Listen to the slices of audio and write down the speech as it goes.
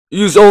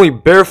Use only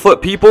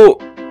barefoot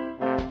people?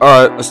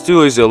 Alright, it's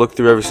too lazy to look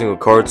through every single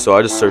card, so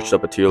I just searched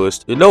up a tier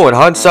list. You know, in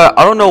hindsight,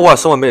 I don't know why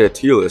someone made a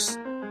tier list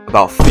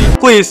about feet.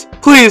 Please,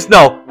 please,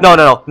 no, no,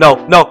 no, no,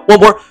 no, no, one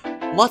more.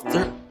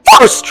 Mother.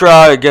 First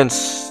try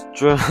against...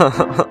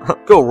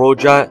 Go, Roll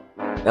Giant.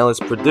 And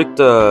let's predict,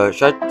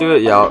 should I do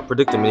it? Yeah, I'll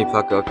predict the mini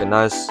pack. Okay,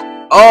 nice.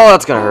 Oh,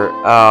 that's gonna hurt.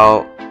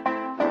 Ow.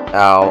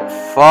 Ow.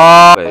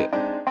 Fuck. Wait.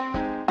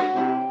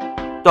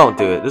 Don't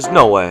do it. There's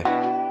no way.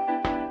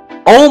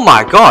 Oh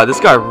my god, this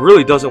guy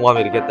really doesn't want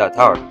me to get that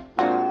tower.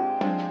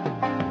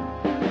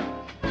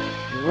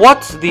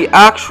 What the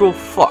actual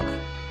fuck?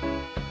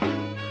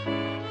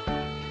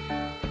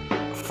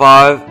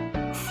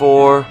 5,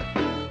 4,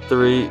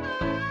 3,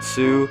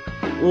 2,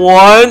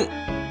 1.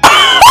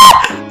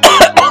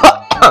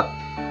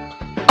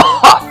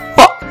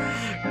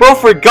 Fuck! Bro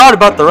forgot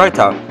about the right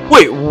tower.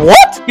 Wait,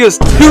 what? He has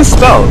 2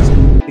 spells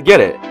to get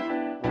it.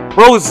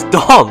 Bro's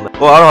dumb.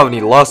 Well, I don't have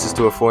any losses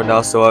to afford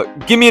now, so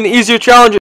give me an easier challenge.